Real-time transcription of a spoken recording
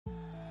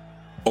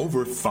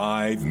Over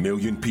 5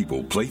 million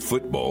people play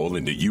football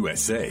in the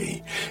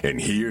USA,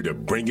 and here to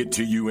bring it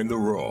to you in the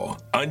raw,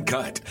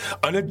 uncut,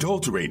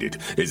 unadulterated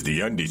is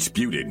the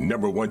undisputed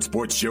 #1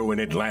 sports show in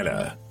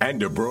Atlanta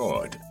and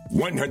abroad.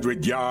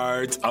 100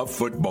 yards of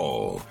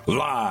football,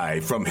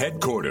 live from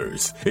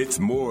headquarters. It's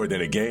more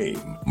than a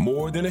game,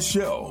 more than a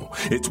show.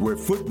 It's where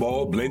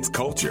football blends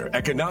culture,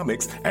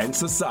 economics, and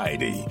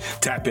society.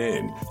 Tap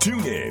in,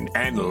 tune in,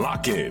 and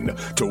lock in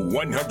to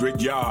 100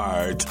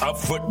 yards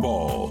of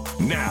football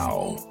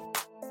now.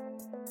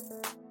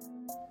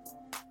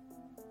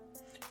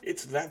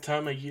 It's that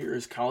time of year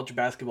as college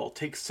basketball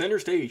takes center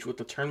stage with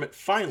the tournament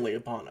finally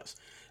upon us.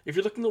 If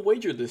you're looking to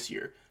wager this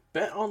year,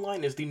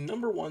 BetOnline is the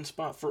 #1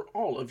 spot for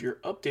all of your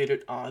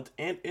updated odds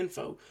and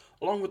info,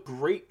 along with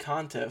great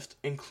contests,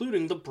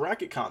 including the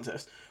bracket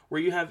contest, where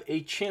you have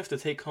a chance to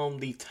take home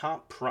the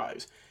top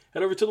prize.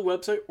 Head over to the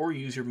website or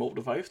use your mobile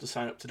device to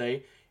sign up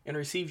today and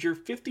receive your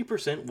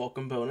 50%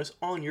 welcome bonus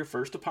on your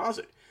first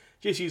deposit.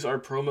 Just use our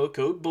promo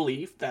code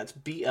BELIEVE, that's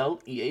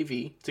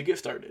BLEAV, to get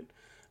started.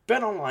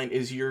 BetOnline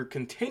is your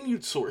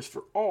continued source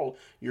for all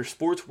your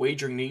sports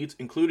wagering needs,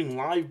 including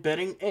live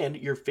betting and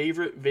your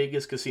favorite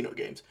Vegas casino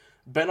games.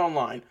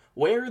 BetOnline,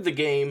 where the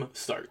game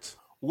starts.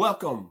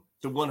 Welcome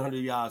to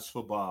 100 Yards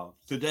Football.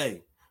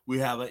 Today, we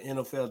have an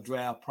NFL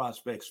Draft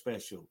Prospect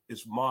Special.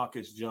 It's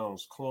Marcus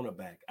Jones,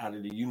 cornerback out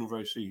of the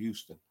University of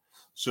Houston.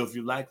 So if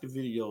you like the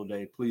video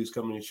today, please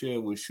come in and share.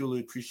 We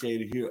surely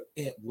appreciate it here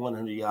at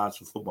 100 Yards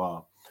of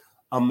Football.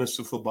 I'm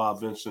Mr. Football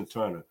Vincent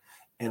Turner,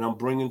 and I'm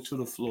bringing to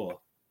the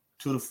floor,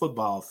 to the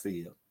football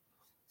field,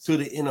 to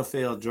the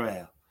NFL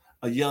Draft,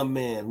 a young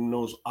man who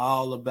knows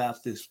all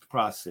about this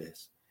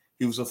process.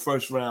 He was a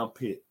first-round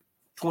pick,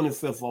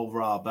 25th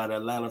overall by the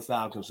Atlanta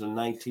Falcons in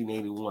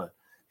 1981.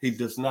 He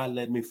does not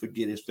let me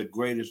forget it's the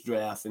greatest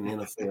draft in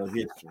NFL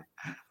history.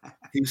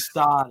 He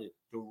started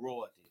the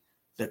royalty,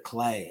 the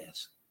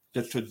class,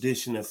 the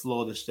tradition at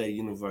Florida State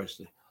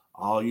University.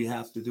 All you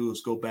have to do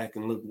is go back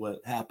and look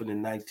what happened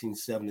in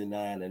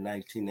 1979 and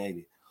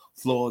 1980.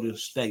 Florida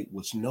State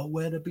was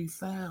nowhere to be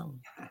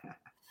found.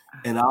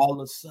 And all of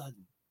a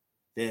sudden,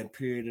 they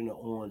appeared in the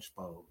Orange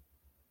Bowl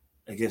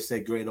against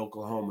that great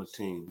Oklahoma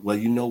team. Well,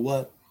 you know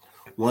what?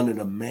 One of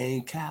the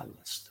main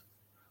catalysts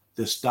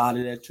that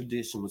started that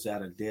tradition was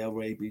out of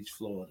Delray Beach,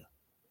 Florida.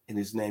 And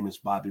his name is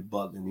Bobby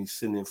Butler, and he's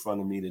sitting in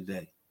front of me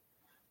today.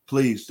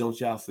 Please, don't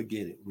y'all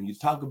forget it. When you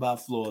talk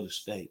about Florida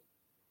State,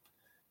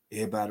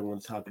 everybody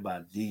want to talk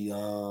about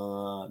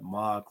Deion,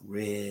 Mark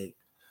Richt,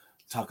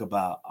 talk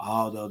about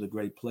all the other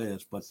great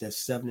players. But that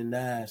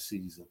 79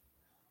 season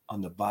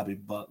under Bobby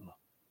Butler,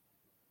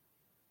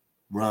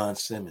 Ron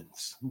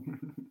Simmons,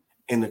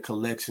 and the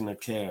collection of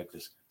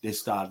characters, they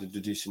started the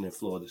tradition at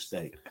Florida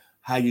State.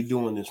 How you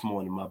doing this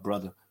morning, my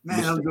brother?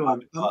 Man,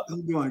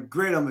 I'm doing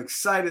great. I'm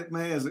excited,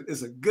 man.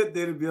 It's a good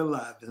day to be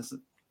alive,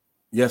 Vincent.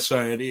 Yes,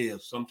 sir, it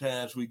is.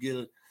 Sometimes we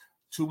get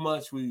too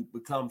much, we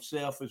become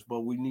selfish,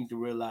 but we need to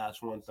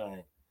realize one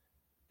thing.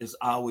 It's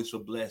always a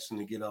blessing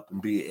to get up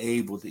and be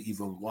able to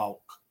even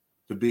walk,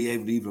 to be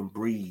able to even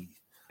breathe,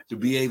 to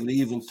be able to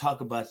even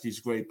talk about these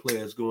great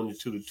players going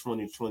into the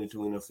 2022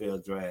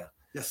 NFL Draft.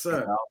 Yes,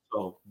 sir. And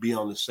also be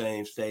on the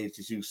same stage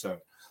as you, sir.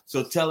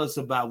 So tell us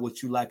about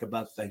what you like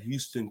about the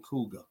Houston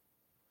Cougar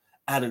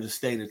out of the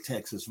state of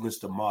Texas,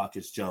 Mr.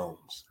 Marcus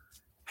Jones.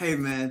 Hey,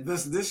 man,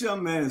 this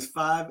young man is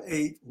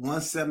 5'8",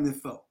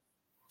 174.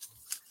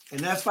 And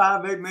that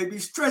 5'8" may be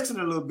stretching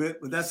a little bit,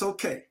 but that's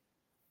okay.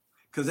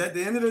 Because at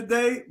the end of the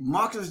day,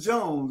 Marcus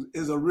Jones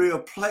is a real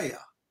player.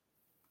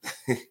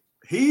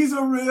 He's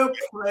a real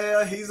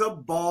player. He's a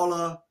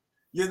baller,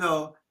 you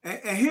know.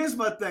 And here's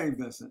my thing,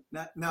 Vincent.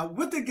 Now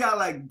with a guy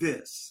like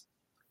this,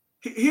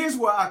 here's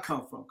where I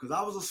come from. Because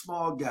I was a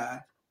small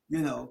guy, you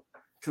know,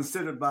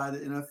 considered by the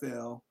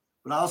NFL.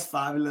 But I was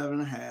 5'11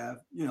 and a half,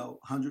 you know,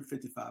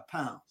 155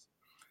 pounds.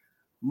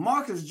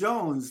 Marcus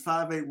Jones is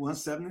 5'8",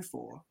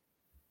 174.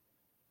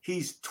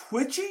 He's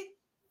twitchy.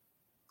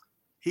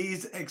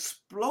 He's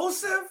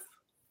explosive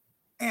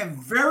and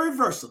very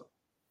versatile.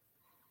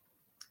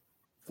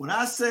 When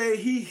I say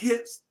he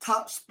hits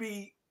top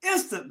speed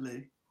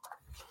instantly,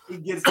 he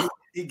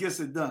gets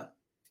it done.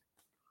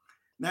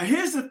 Now,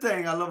 here's the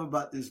thing I love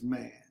about this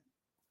man.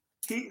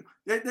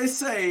 They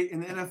say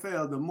in the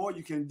NFL, the more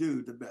you can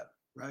do, the better,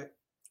 right?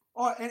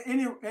 Or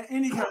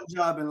any kind of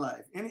job in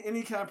life,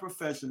 any kind of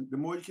profession, the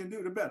more you can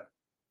do, the better.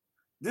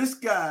 This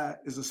guy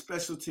is a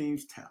special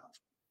teams talent.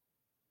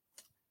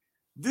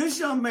 This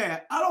young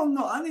man, I don't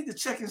know. I need to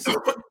check and see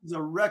if he's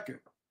a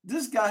record.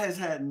 This guy has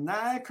had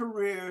 9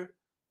 career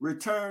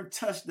return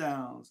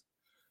touchdowns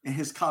in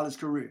his college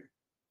career.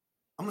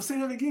 I'm going to say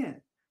that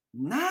again.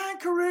 9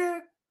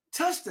 career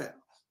touchdowns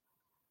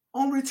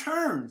on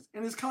returns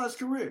in his college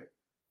career.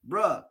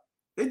 Bruh,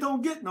 it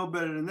don't get no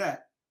better than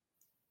that.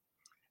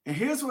 And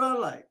here's what I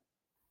like.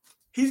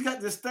 He's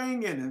got this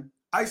thing in him.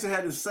 I used to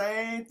have the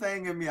same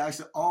thing in me. I used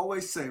to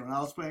always say when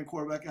I was playing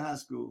quarterback in high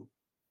school,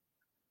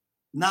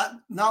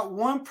 not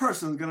one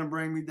person is going to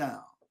bring me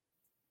down.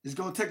 It's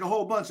going to take a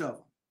whole bunch of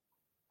them.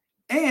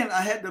 And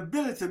I had the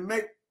ability to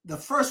make the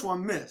first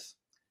one miss.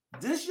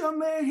 This young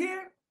man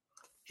here,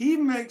 he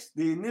makes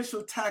the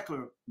initial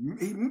tackler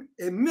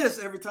miss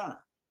every time.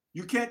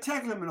 You can't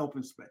tackle him in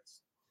open space.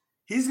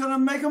 He's going to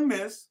make a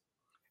miss,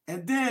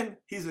 and then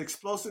he's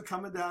explosive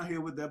coming down here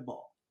with that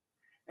ball.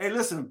 Hey,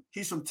 listen,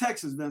 he's from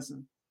Texas,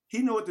 Vincent. He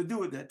know what to do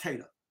with that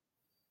tater.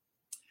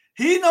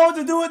 He know what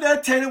to do with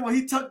that tater. When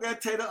he tucked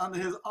that tater under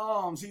his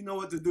arms, he know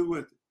what to do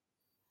with it.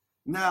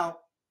 Now,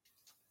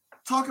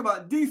 talk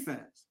about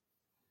defense.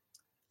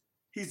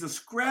 He's a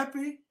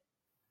scrappy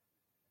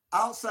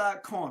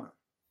outside corner.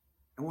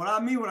 And what I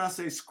mean when I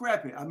say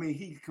scrappy, I mean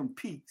he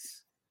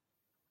competes.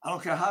 I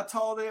don't care how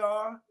tall they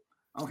are.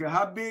 I don't care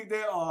how big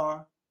they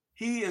are.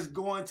 He is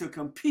going to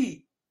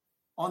compete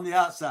on the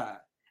outside,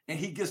 and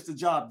he gets the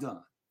job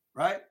done,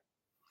 right?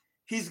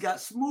 He's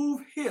got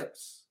smooth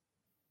hips.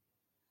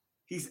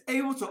 He's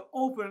able to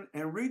open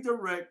and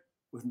redirect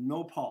with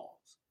no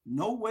pause,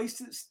 no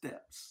wasted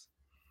steps.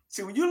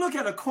 See, when you look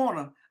at a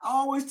corner, I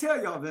always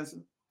tell y'all,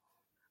 Vincent,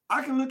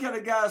 I can look at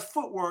a guy's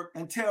footwork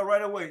and tell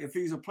right away if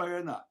he's a player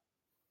or not.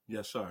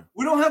 Yes, sir.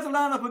 We don't have to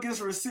line up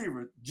against a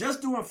receiver.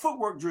 Just doing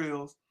footwork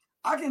drills,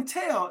 I can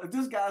tell if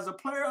this guy's a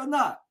player or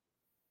not.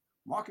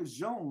 Marcus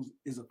Jones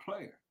is a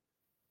player.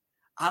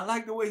 I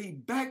like the way he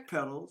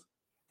backpedals,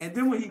 and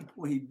then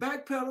when he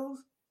backpedals,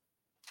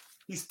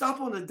 he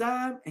stop on the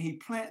dime and he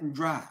plant and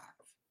drive.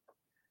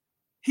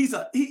 He's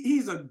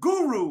a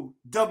guru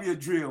W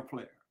drill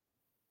player.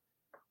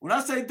 When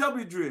I say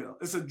W drill,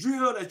 it's a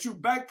drill that you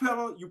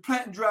backpedal, you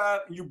plant and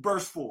drive, and you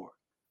burst forward.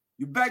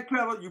 You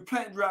backpedal, you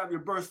plant and drive, you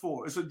burst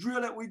forward. It's a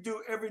drill that we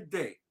do every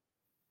day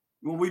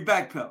when we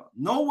backpedal.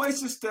 No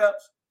wasted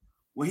steps.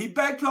 When he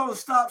backpedals,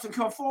 stops, and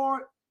comes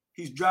forward,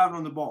 he's driving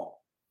on the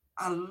ball.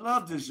 I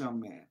love this young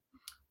man.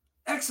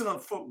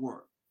 Excellent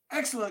footwork.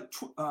 Excellent.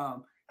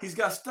 He's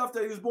got stuff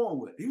that he was born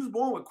with. He was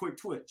born with quick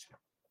twitch.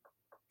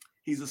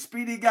 He's a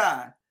speedy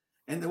guy.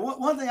 And the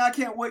one thing I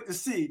can't wait to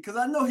see, because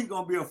I know he's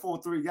going to be a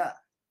 4.3 guy.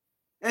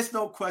 There's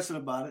no question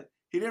about it.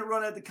 He didn't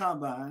run at the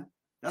combine.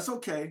 That's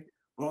okay.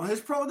 But on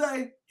his pro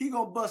day, he's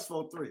going to bust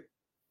 4.3.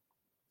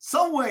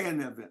 Somewhere in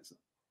there, Vincent.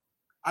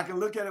 I can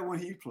look at it when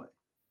he plays,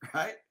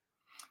 right?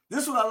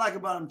 This is what I like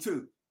about him,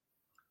 too.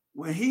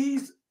 When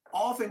he's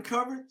off in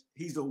coverage,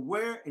 he's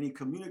aware and he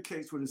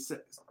communicates with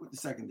the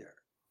secondary.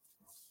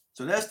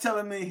 So that's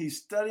telling me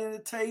he's studying the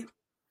tape.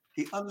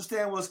 He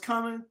understands what's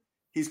coming.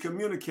 He's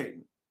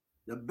communicating.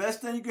 The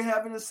best thing you can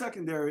have in the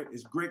secondary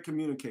is great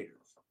communicators.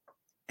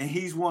 And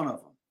he's one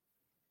of them.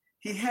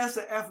 He has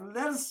the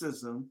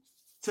athleticism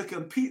to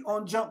compete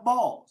on jump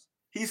balls.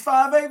 He's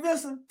 5'8",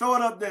 Vincent. Throw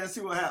it up there and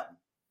see what happens.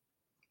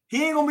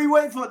 He ain't going to be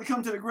waiting for it to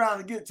come to the ground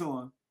and get to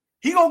him.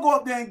 He going to go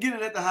up there and get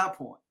it at the high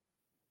point.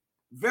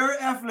 Very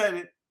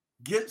athletic,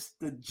 gets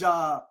the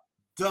job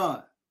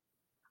done.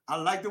 I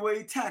like the way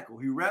he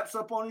tackles. He wraps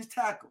up on his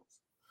tackles.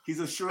 He's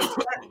a sure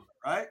tackler,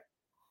 right?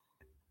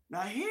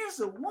 Now, here's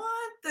the one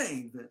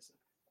thing, Vincent,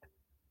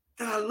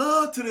 that I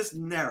love to this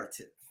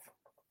narrative.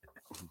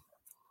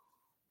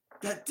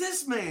 That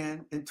this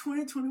man in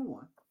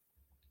 2021,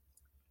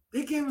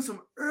 they gave him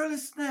some early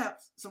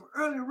snaps, some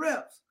early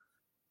reps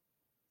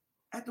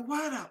at the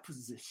wideout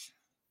position.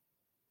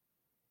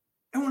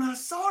 And when I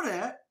saw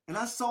that, and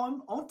I saw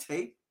him on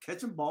tape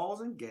catching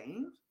balls in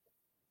games,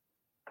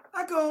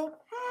 I go,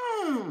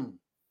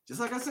 just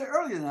like I said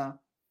earlier now,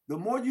 the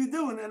more you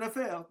do in the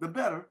NFL, the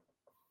better,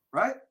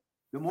 right?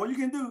 The more you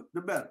can do,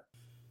 the better.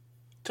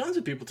 Tons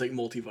of people take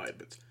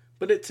multivitamins,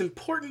 but it's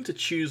important to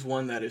choose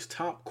one that is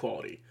top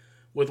quality.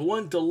 With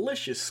one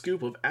delicious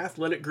scoop of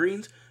Athletic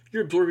Greens,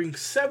 you're absorbing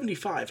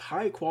 75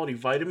 high-quality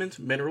vitamins,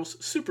 minerals,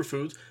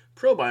 superfoods,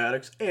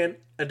 probiotics, and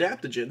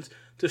adaptogens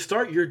to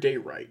start your day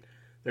right.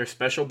 Their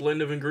special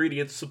blend of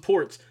ingredients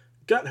supports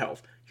gut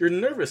health, your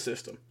nervous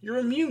system, your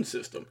immune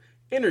system,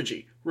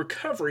 energy,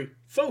 recovery,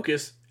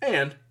 focus,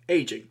 and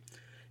aging.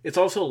 It's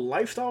also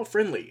lifestyle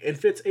friendly and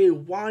fits a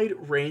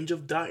wide range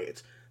of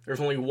diets.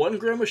 There's only 1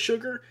 gram of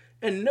sugar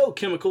and no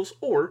chemicals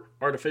or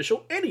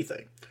artificial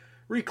anything.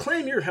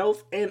 Reclaim your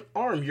health and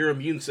arm your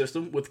immune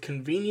system with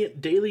convenient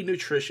daily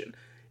nutrition.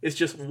 It's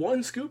just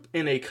 1 scoop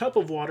in a cup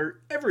of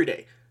water every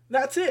day.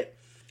 That's it.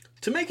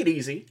 To make it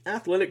easy,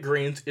 Athletic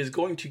Greens is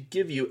going to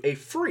give you a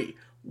free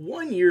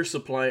 1-year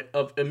supply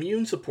of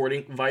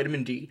immune-supporting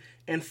vitamin D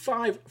and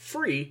 5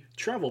 free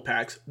travel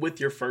packs with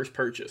your first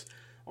purchase.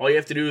 All you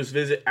have to do is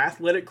visit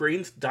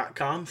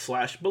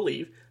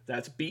athleticgreens.com/believe.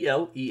 That's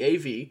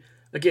BLEAV.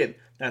 Again,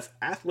 that's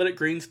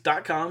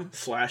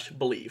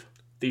athleticgreens.com/believe.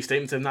 These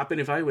statements have not been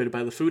evaluated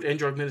by the Food and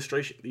Drug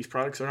Administration. These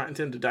products are not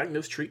intended to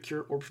diagnose, treat,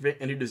 cure, or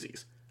prevent any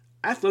disease.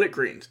 Athletic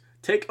Greens.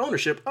 Take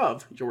ownership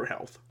of your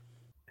health.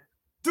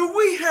 Do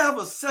we have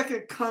a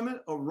second coming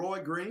of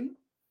Roy Green?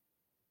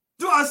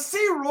 Do I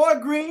see Roy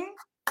Green,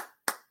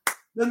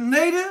 the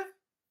native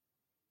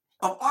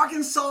of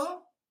Arkansas?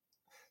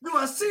 Do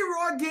I see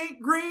Roy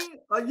Green,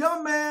 a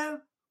young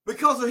man,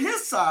 because of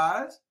his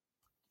size,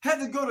 had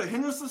to go to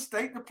Henderson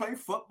State to play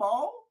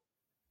football?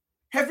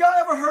 Have y'all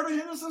ever heard of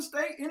Henderson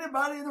State?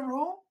 Anybody in the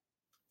room?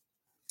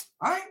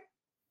 Right?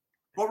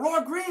 But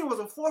Roy Green was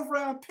a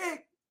 4th-round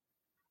pick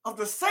of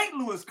the St.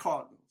 Louis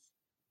Cardinals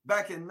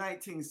back in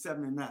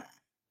 1979.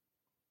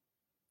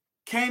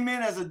 Came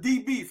in as a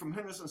DB from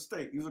Henderson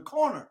State. He was a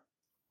corner,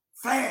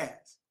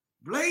 fast,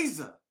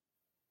 blazer.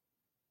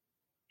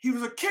 He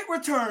was a kick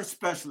return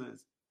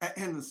specialist at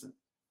Henderson.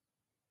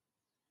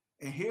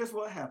 And here's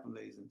what happened,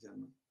 ladies and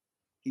gentlemen.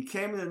 He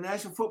came in the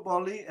National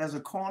Football League as a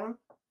corner,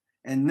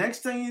 and next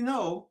thing you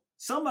know,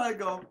 somebody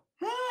go,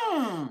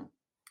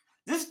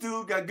 this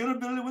dude got good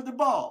ability with the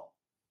ball.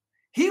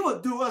 He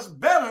would do us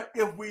better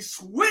if we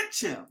switch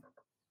him.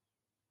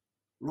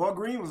 Roy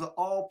Green was an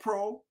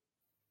all-pro,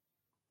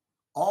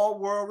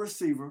 all-world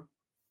receiver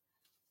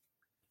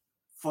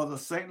for the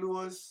St.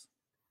 Louis,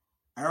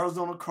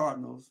 Arizona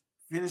Cardinals,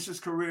 finished his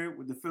career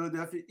with the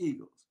Philadelphia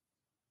Eagles.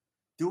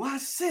 Do I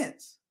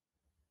sense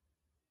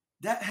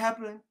that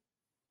happening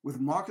with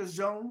Marcus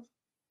Jones?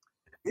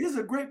 It is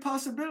a great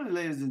possibility,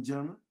 ladies and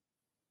gentlemen.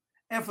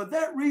 And for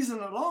that reason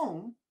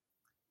alone,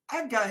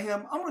 I got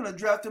him. I'm going to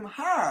draft him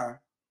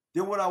higher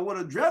than what I would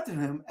have drafted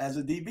him as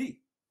a DB.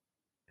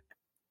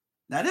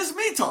 Now, this is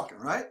me talking,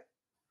 right?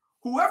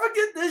 Whoever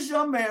get this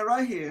young man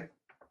right here,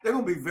 they're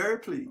going to be very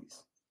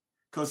pleased.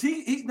 Because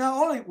he not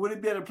only would he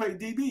be able to play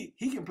DB,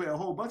 he can play a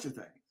whole bunch of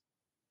things.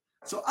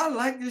 So I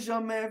like this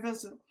young man,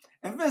 Vincent.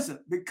 And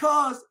Vincent,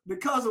 because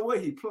of the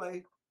way he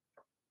played,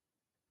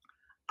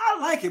 I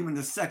like him in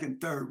the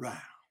second, third round.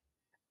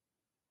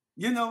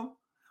 You know,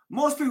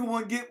 most people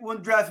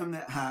wouldn't draft him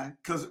that high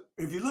because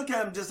if you look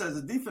at him just as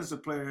a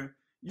defensive player,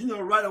 you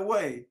know right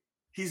away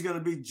he's going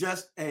to be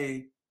just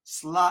a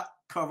slot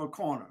cover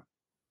corner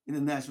in the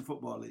National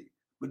Football League.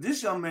 But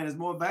this young man is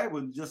more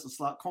valuable than just a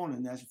slot corner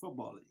in the National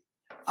Football League.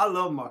 I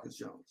love Marcus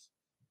Jones.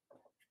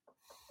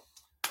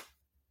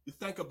 You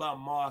think about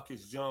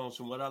Marcus Jones,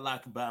 and what I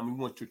like about him,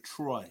 he went to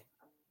Troy.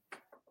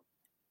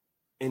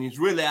 And he's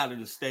really out of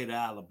the state of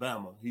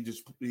Alabama.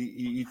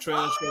 He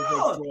transferred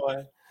from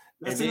Troy.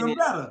 That's even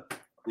better.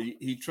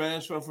 He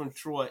transferred from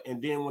Troy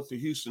and then went to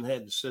Houston,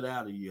 had to sit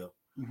out a year.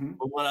 Mm-hmm.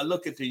 But when I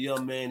look at the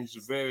young man, he's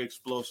a very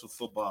explosive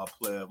football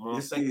player. When I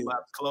think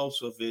about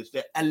explosive, is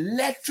that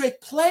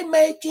electric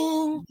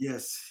playmaking.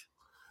 Yes.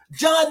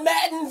 John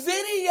Madden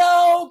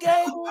video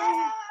game.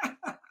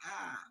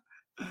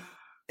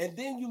 And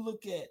then you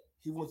look at,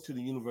 he went to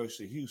the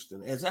University of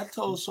Houston. As I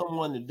told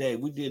someone today,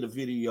 we did a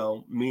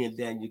video, me and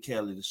Daniel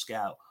Kelly, the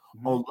scout,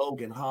 on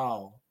Logan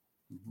Hall,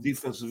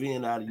 defensive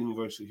end out of the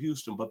University of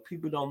Houston. But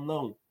people don't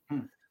know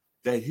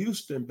that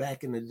Houston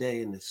back in the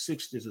day in the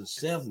 60s and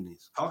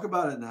 70s. Talk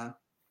about it now.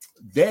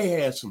 They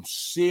had some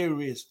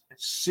serious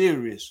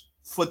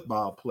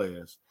football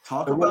players.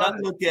 When I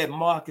look at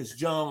Marcus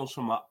Jones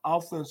from an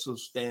offensive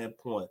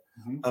standpoint,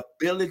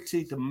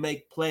 ability to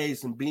make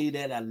plays and be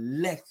that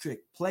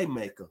electric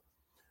playmaker,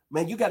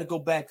 man, you got to go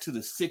back to the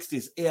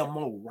 60s,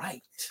 Elmo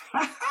Wright.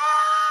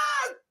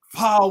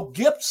 Paul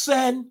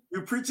Gibson.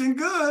 You're preaching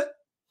good.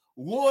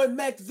 Warren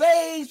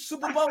McVay,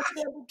 Super Bowl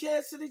champion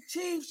Kansas City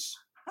Chiefs.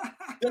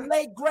 The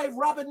late, great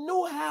Robert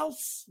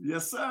Newhouse.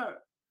 Yes, sir.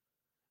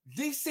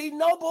 DC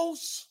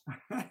Nobles.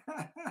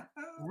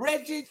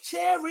 Reggie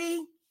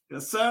Cherry.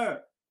 Yes,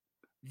 sir.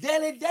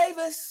 Danny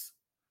Davis.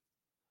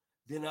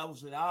 Then I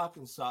was at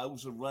Arkansas. It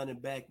was a running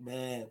back,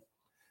 man.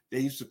 They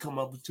used to come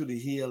up to the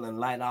hill and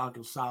light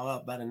Arkansas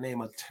up by the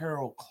name of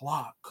Terrell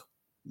Clark.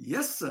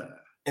 Yes, sir.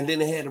 And then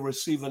they had a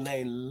receiver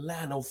named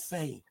Lionel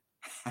Fay.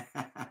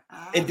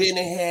 And then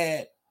they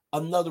had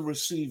another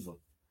receiver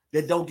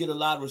that don't get a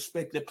lot of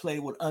respect that played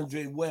with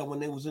Andre Ware when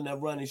they was in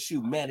that running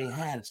shoe, Matty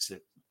Hadison.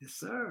 Yes,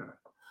 sir.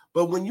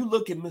 But when you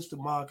look at Mr.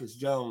 Marcus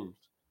Jones,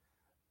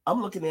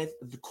 I'm looking at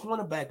the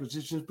cornerback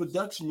position's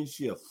production this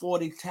year,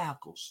 40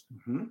 tackles,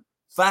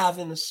 5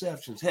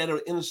 interceptions, had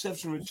an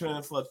interception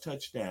return for a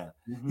touchdown.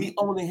 He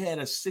only had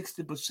a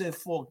 60%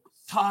 for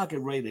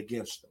target rate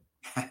against them.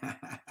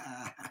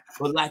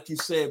 But like you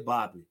said,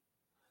 Bobby,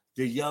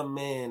 the young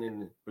man in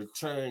the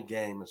return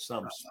game is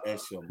something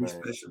special, man. He's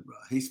special, bro.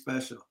 He's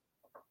special.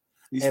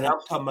 And I'm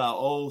talking about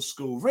old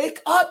school.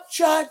 Rick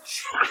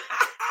Upchurch.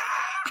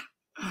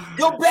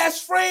 Your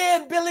best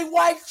friend, Billy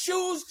White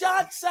Shoes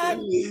Johnson.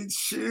 Billy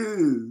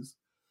Shoes.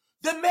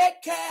 The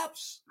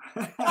Metcalfs.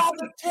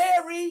 Father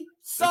Terry.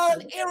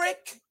 Son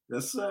Eric.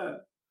 Yes,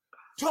 sir.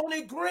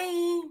 Tony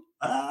Green.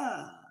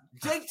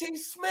 JT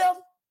Smith.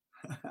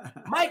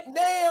 Mike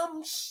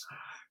Nams.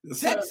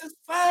 Yes, Texas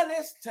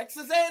finest.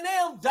 Texas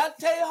A&M.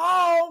 Dante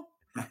Hall.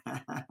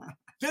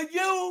 To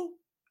you.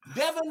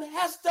 Devin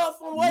Hester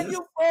from where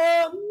you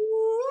from.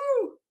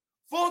 Woo.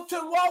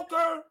 Fulton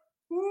Walker.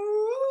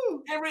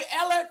 Woo. Henry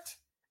Ellert.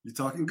 You're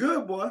talking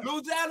good, boy.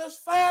 Louisiana's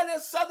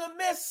finest, Southern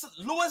Miss,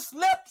 Lewis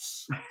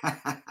Lips.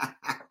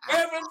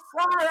 Irvin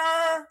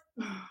Fryer.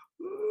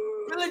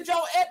 Billy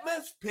Joe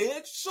Edmonds,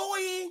 Pig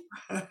Suey.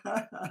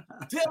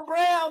 Tim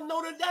Brown,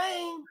 Notre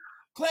Dame.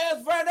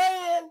 Clarence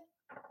Verdun.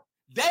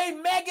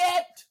 Dave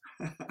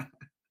Meggett.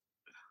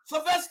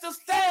 Sylvester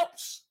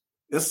Stamps.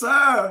 Yes,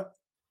 sir.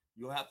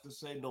 You have to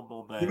say no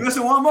more, man. You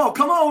missing one more.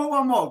 Come on with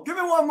one more. Give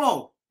me one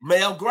more.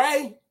 Mel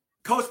Gray.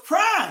 Coach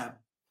Prime.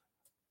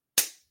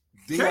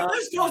 Can't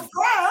miss Coach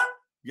Prime.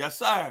 Yes,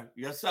 sir.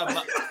 Yes, sir.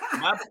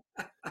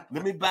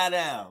 Let me bow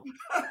down.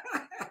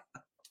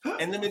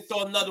 And let me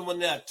throw another one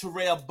there.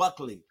 Terrell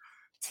Buckley.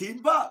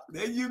 T-Buck,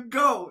 there you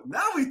go.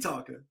 Now we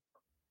talking.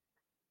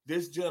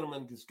 This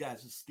gentleman has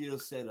got the skill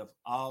set of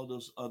all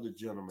those other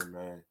gentlemen,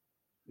 man.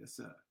 Yes,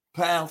 sir.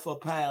 Pound for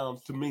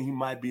pound, to me, he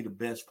might be the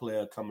best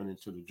player coming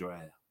into the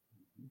draft.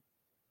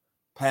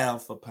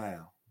 Pound for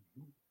pound.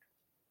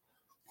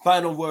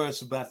 Final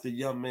words about the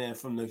young man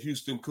from the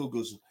Houston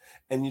Cougars.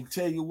 And you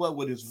tell you what,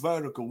 with his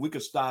vertical, we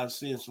could start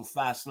seeing some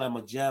five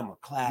slammer jammer.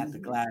 Clyde the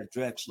Glide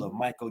Drexler,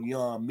 Michael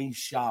Young, Me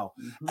Shaw,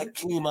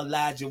 Akeem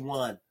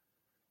Olajuwon.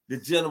 The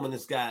gentleman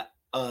has got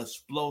an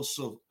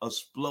explosive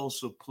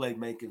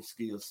playmaking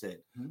skill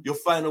set. Your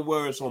final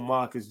words on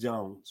Marcus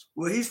Jones.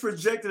 Well, he's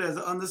projected as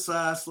an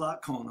undersized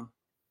slot corner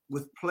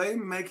with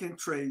playmaking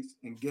traits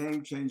and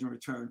game-changing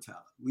return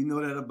talent. We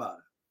know that about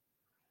him.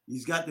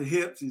 He's got the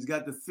hips, he's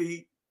got the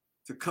feet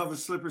to cover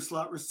slippery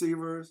slot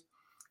receivers.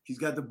 He's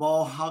got the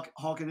ball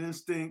hawking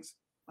instincts,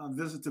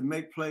 visit to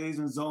make plays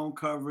in zone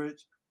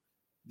coverage.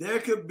 There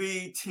could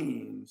be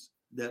teams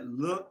that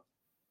look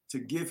to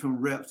give him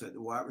reps at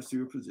the wide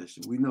receiver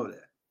position. We know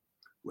that,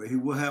 where he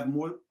will have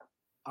more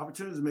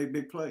opportunities to make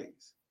big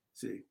plays.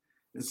 See,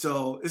 and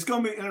so it's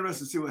going to be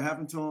interesting to see what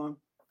happened to him.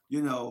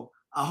 You know,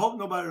 I hope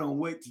nobody don't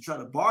wait to try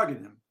to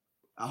bargain him.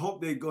 I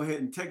hope they go ahead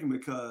and take him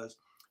because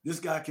this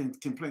guy can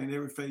play in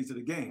every phase of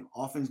the game,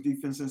 offense,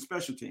 defense, and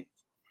special teams.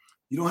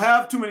 You don't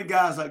have too many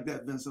guys like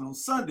that, Vincent, on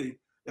Sunday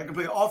that can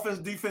play offense,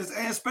 defense,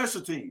 and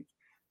special teams.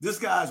 This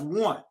guy's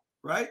one,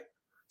 right?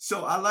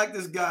 So I like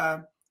this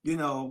guy. You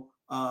know,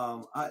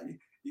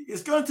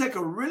 it's going to take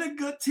a really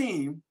good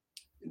team.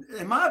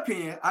 In my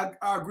opinion, I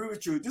agree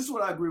with you. This is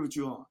what I agree with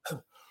you on.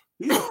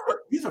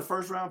 He's a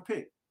first-round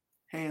pick,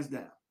 hands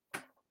down.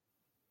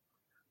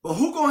 But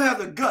who going to have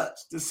the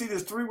guts to see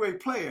this three-way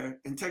player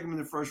and take him in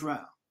the first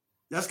round?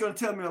 That's going to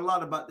tell me a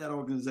lot about that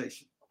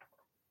organization.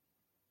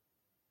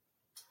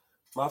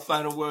 My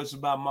final words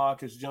about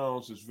Marcus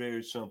Jones is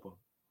very simple.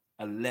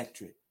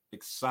 Electric,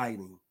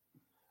 exciting,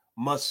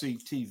 must-see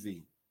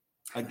TV.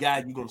 A guy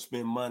you're going to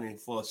spend money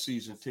for a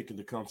season ticket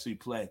to come see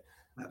play.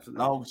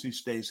 Absolutely. As long as he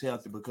stays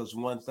healthy, because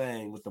one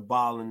thing, with the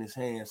ball in his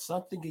hand,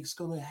 something is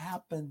going to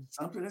happen.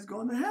 Something is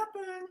going to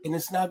happen. And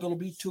it's not going to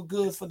be too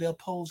good for the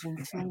opposing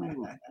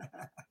team.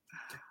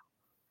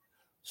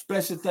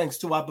 Special thanks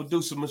to our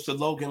producer, Mr.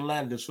 Logan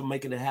Landers, for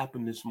making it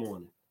happen this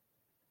morning.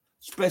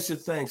 Special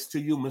thanks to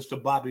you,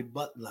 Mr. Bobby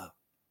Butler,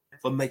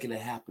 for making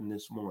it happen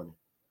this morning.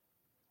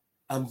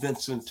 I'm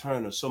Vincent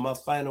Turner. So my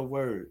final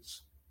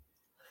words,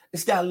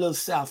 it's got a little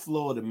South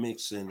Florida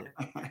mix in it.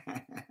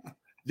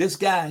 This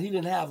guy, he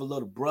didn't have a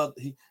little brother.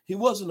 He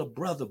wasn't a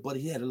brother, but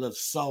he had a little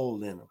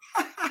soul in him.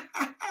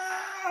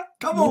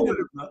 Come on with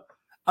it, bro.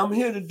 I'm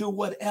here to do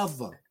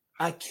whatever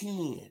I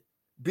can,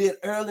 be it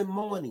early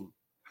morning,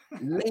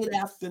 late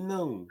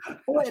afternoon,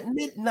 or at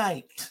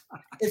midnight.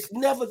 It's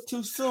never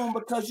too soon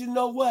because you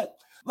know what?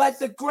 Like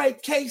the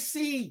great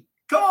KC.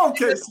 Come on,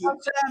 KC.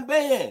 Sunshine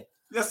Band.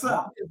 Yes, sir.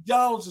 Marcus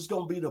Jones is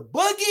going to be the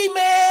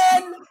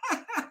boogeyman.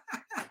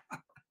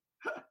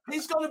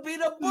 He's going to be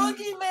the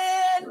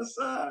boogeyman. Yes,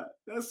 sir.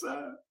 Yes,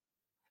 sir.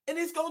 And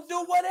he's going to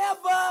do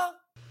whatever.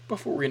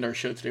 Before we end our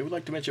show today, we'd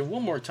like to mention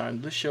one more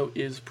time this show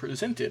is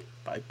presented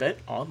by Bet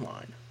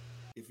Online.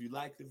 If you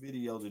like the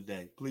video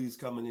today, please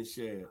come in and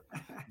share.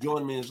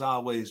 Join me as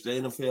always, the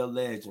NFL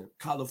legend,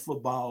 college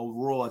football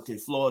royalty,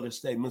 Florida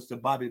State,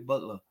 Mr. Bobby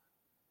Butler.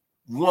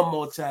 One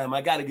more time,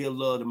 I got to give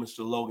love to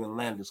Mr. Logan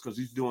Landers because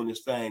he's doing this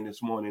thing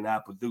this morning,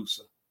 our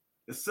producer.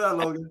 Yes, sir,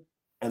 Logan.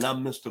 And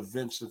I'm Mr.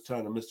 Vincent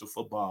Turner, Mr.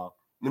 Football.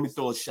 Let me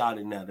throw a shot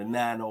in there, the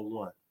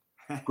 901.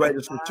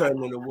 Greatest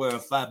return in the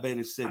world, Phi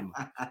Beta Sigma.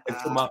 And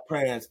to my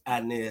parents,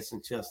 Inez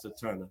and Chester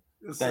Turner.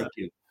 Yes, thank sir.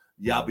 you.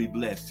 Y'all be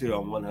blessed here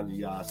on 100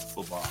 Yards of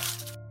Football.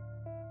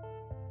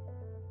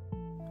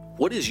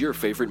 What is your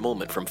favorite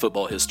moment from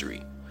football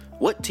history?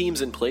 What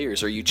teams and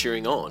players are you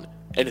cheering on?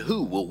 And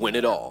who will win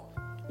it all?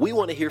 We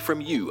want to hear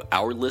from you,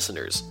 our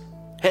listeners.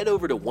 Head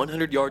over to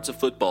 100 Yards of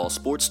Football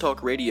Sports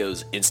Talk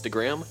Radio's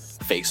Instagram,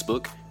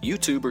 Facebook,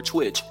 YouTube, or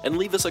Twitch and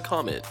leave us a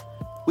comment.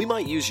 We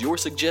might use your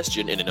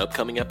suggestion in an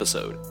upcoming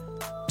episode.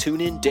 Tune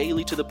in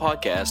daily to the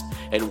podcast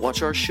and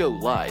watch our show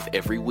live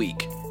every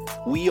week.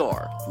 We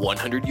are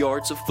 100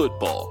 Yards of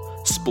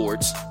Football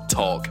Sports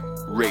Talk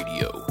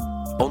Radio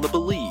on the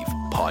Believe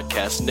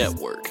Podcast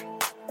Network.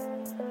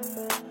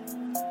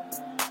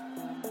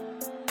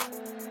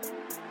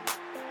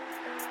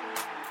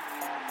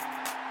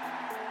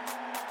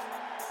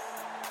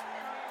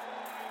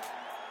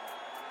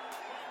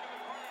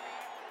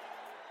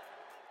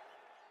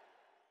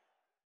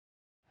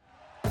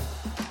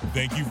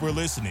 Thank you for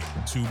listening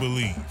to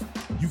Believe.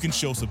 You can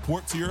show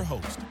support to your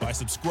host by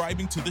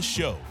subscribing to the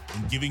show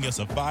and giving us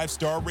a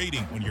 5-star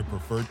rating on your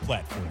preferred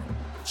platform.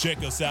 Check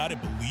us out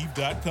at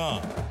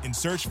Believe.com and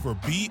search for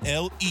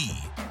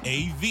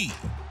BLEAV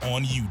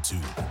on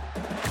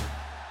YouTube.